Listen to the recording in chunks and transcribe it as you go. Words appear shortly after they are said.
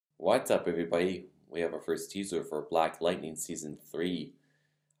What's up, everybody? We have our first teaser for Black Lightning Season 3.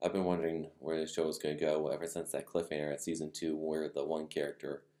 I've been wondering where the show is going to go ever since that cliffhanger at Season 2 where the one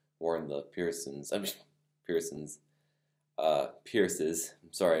character warned the Pierces,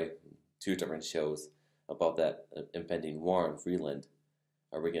 two different shows about that impending war in Freeland.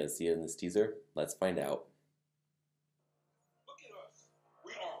 Are we going to see it in this teaser? Let's find out. Look at us.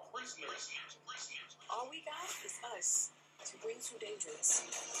 We are prisoners. All we got is us. To bring too dangerous.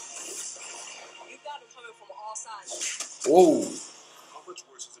 You got them coming from all sides. Whoa! How much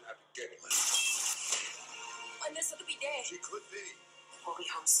worse does it have to get? Anissa could be dead. She could be. We'll be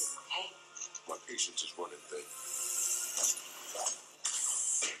home soon, okay? My patience is running thin.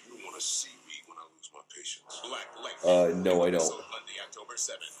 You want to see me when I lose my patience. Black Lightning. No, I don't. Monday, October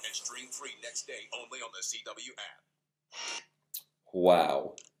 7th, and stream free next day only on the CW app.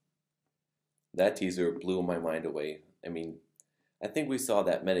 Wow. That teaser blew my mind away. I mean, I think we saw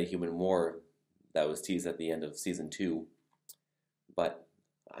that meta-human war that was teased at the end of Season 2. But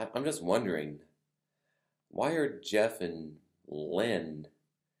I'm just wondering, why are Jeff and Lynn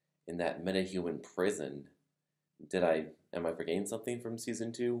in that meta-human prison? Am I forgetting something from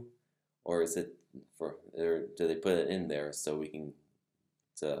Season 2? Or is it do they put it in there so we can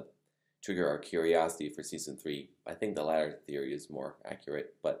trigger our curiosity for Season 3? I think the latter theory is more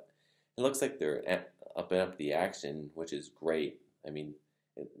accurate, but it looks like they're upping up the action, which is great. I mean,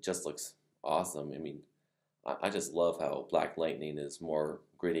 it just looks awesome. I mean, I just love how Black Lightning is more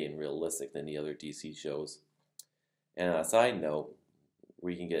gritty and realistic than the other DC shows. And on a side note,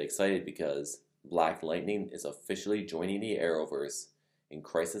 we can get excited because Black Lightning is officially joining the Arrowverse in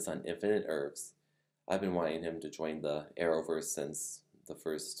Crisis on Infinite Earths. I've been wanting him to join the Arrowverse since the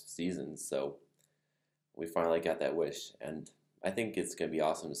first season, so we finally got that wish, and I think it's going to be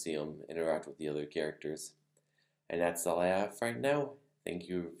awesome to see him interact with the other characters. And that's all I have right now. Thank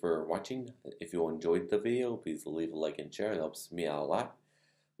you for watching. If you enjoyed the video, please leave a like and share. It helps me out a lot.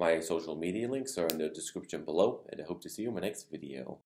 My social media links are in the description below, and I hope to see you in my next video.